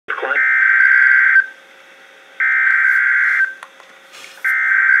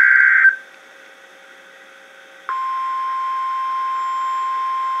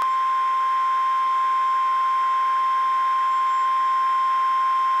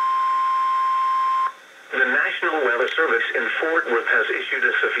National Weather Service in Fort Worth has issued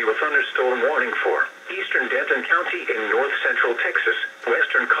a severe thunderstorm warning for eastern Denton County in north-central Texas,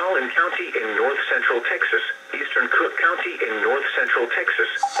 western Collin County in north-central Texas, eastern Cooke County in north-central Texas,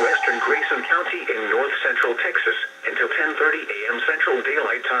 western Grayson County in north-central Texas, until 10:30 a.m. Central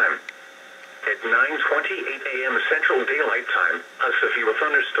Daylight Time. At 9:28 a.m. Central Daylight Time, a severe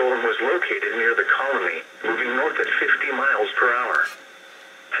thunderstorm was located near the colony, moving north at 50 miles per hour.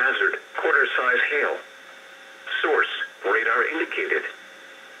 Hazard, quarter-size hail. Source, radar indicated.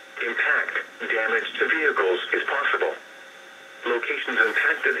 Impact, damage to vehicles is possible. Locations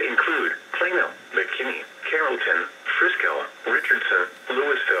impacted include Plano, McKinney, Carrollton, Frisco, Richardson,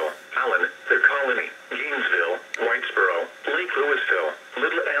 Louisville, Allen, The Colony, Gainesville, Whitesboro, Lake Louisville,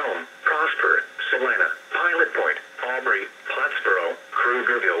 Little Elm, Prosper, Salina, Pilot Point, Aubrey, Plattsboro,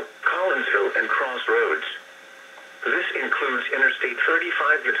 Krugerville, Collinsville, and Crossroads. This includes Interstate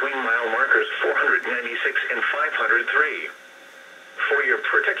 35 between mile markers 496 and 503. For your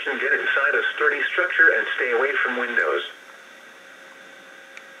protection, get inside a sturdy structure and stay away from windows,